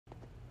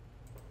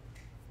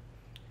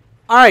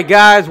Alright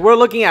guys, we're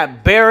looking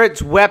at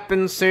Barret's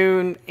weapon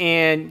soon,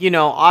 and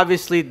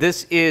obviously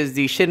this is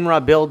the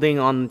Shinra building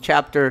on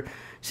chapter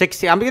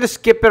 16. I'm going to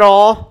skip it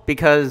all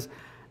because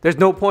there's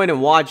no point in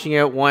watching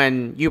it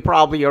when you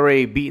probably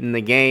already beaten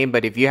the game,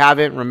 but if you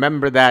haven't,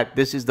 remember that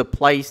this is the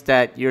place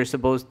that you're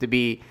supposed to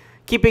be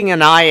keeping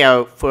an eye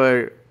out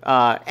for,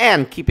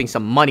 and keeping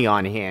some money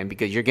on hand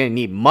because you're going to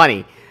need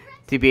money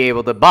to be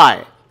able to buy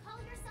it.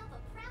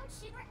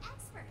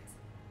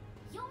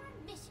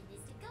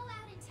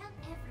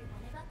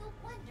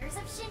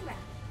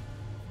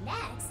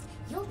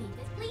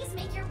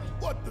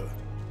 What the?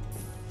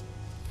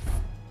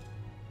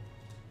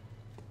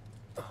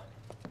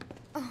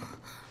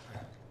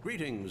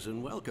 Greetings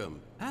and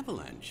welcome.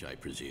 Avalanche, I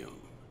presume.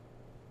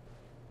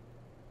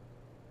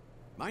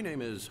 My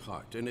name is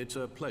Hart, and it's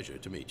a pleasure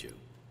to meet you.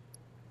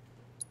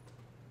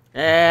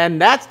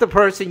 And that's the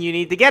person you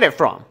need to get it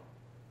from.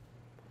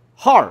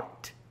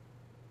 Hart.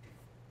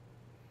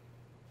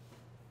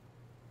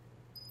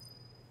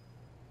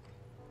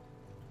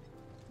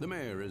 The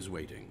mayor is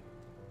waiting.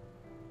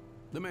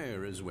 The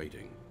mayor is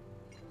waiting.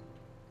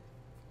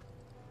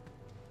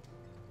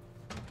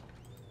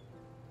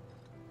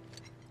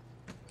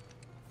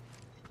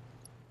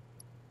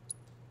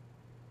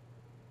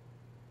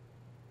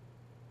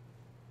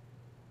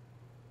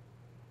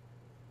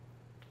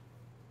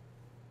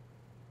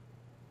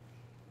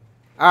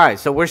 Alright,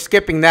 so we're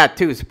skipping that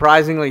too.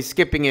 Surprisingly,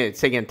 skipping it,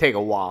 it's going to take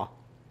a while.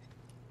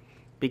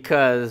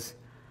 Because,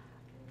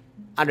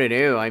 I don't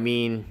know, I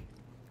mean,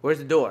 where's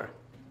the door?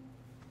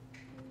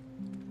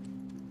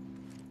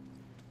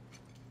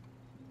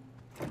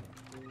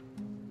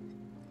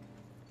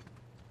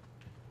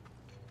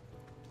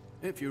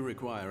 If you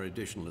require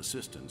additional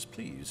assistance,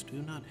 please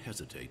do not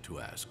hesitate to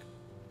ask.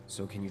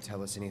 So can you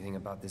tell us anything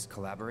about this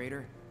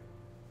collaborator?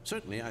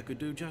 Certainly I could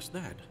do just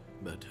that,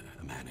 but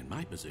a man in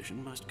my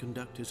position must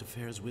conduct his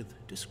affairs with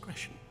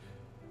discretion.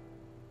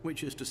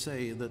 Which is to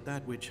say that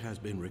that which has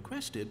been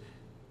requested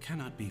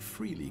cannot be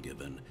freely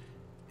given,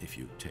 if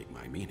you take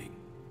my meaning.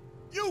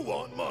 You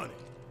want money?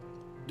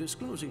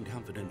 Disclosing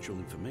confidential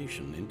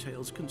information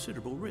entails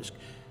considerable risk.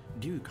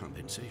 Due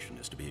compensation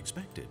is to be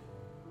expected.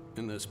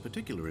 In this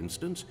particular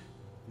instance,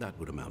 that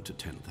would amount to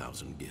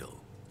 10,000 gil.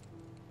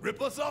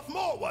 Rip us off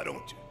more, why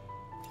don't you?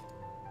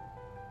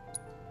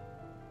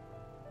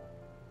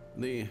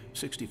 The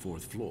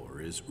 64th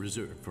floor is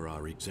reserved for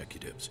our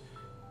executives.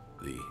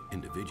 The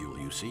individual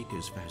you seek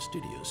is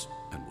fastidious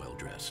and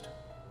well-dressed.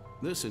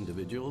 This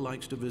individual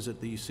likes to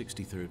visit the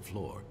 63rd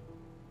floor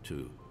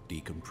to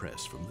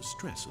decompress from the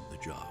stress of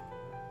the job.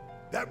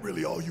 That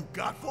really all you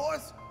got for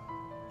us?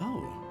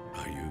 Oh,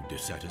 are you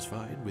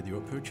dissatisfied with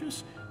your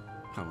purchase?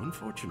 How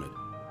unfortunate.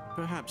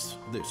 Perhaps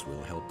this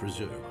will help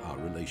preserve our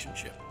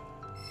relationship.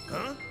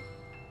 Huh?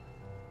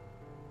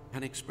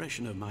 An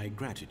expression of my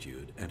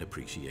gratitude and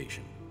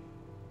appreciation.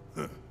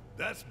 Huh,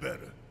 that's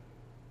better.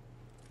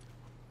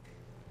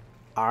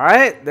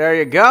 Alright, there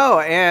you go.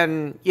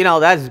 And,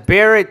 that's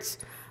Barret's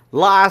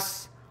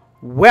last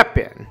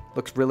weapon.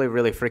 Looks really,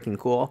 really freaking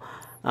cool.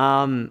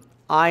 I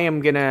am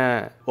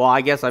gonna... Well,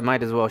 I guess I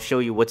might as well show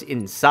you what's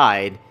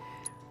inside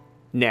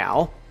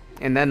now.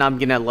 And then I'm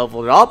gonna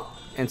level it up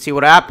and see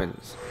what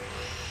happens.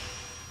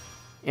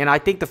 And I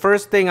think the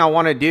first thing I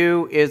want to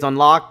do is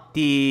unlock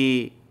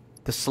the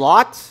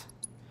slots.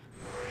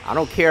 I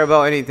don't care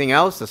about anything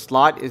else. The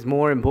slot is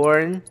more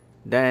important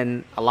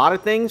than a lot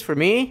of things for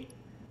me,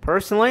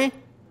 personally.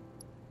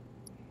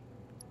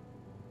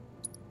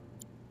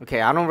 Okay,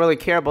 I don't really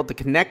care about the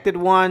connected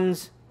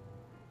ones.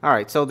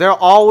 Alright, so they're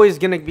always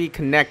going to be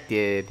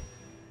connected.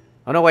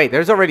 Oh, no, wait.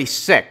 There's already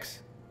 6.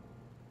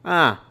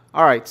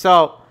 Alright,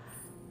 so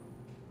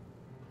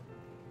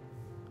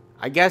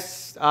I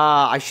guess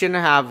I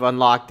shouldn't have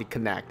unlocked the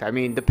connect. I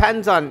mean,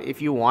 depends on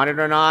if you want it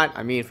or not.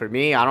 I mean, for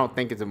me, I don't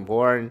think it's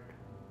important.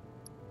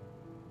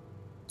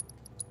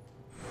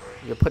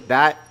 You put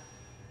that.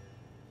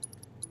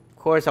 Of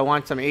course, I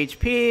want some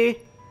HP.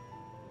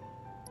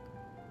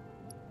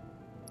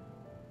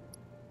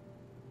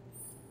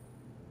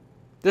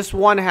 This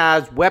one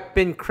has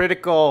weapon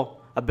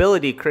critical,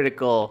 ability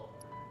critical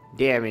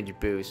damage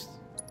boost.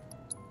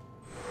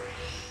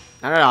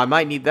 I don't know, I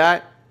might need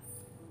that.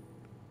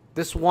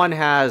 This one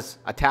has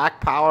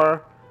attack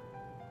power,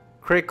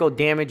 critical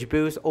damage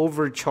boost,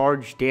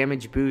 overcharge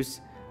damage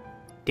boost,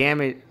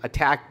 damage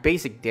attack,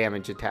 basic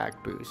damage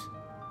attack boost.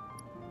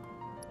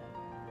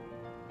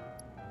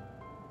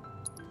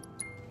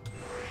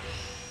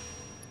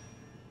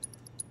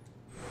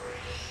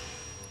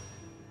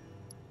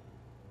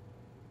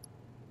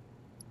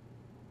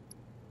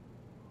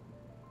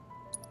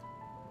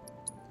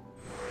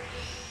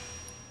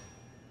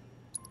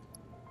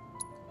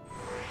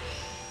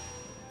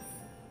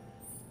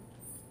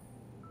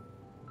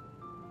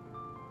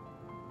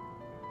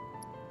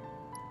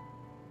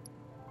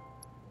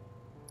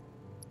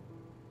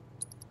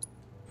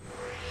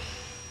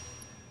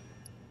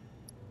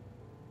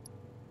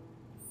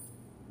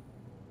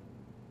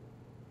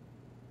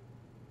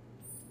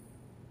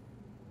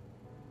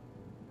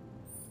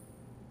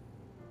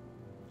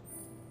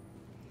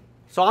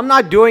 So I'm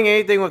not doing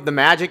anything with the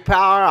magic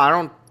power. I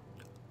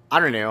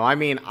don't know. I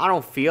mean, I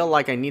don't feel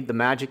like I need the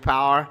magic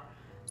power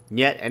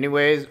yet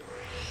anyways.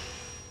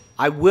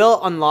 I will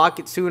unlock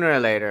it sooner or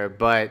later,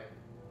 but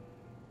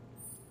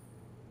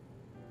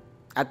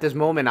at this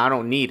moment, I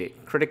don't need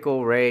it.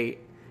 Critical rate.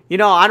 You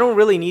know, I don't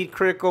really need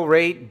critical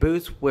rate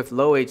boost with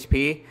low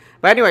HP.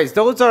 But anyways,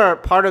 those are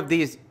part of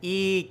these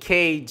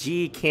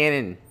EKG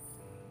cannon.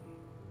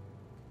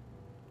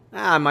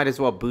 I might as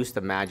well boost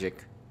the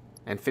magic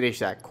and finish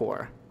that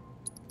core.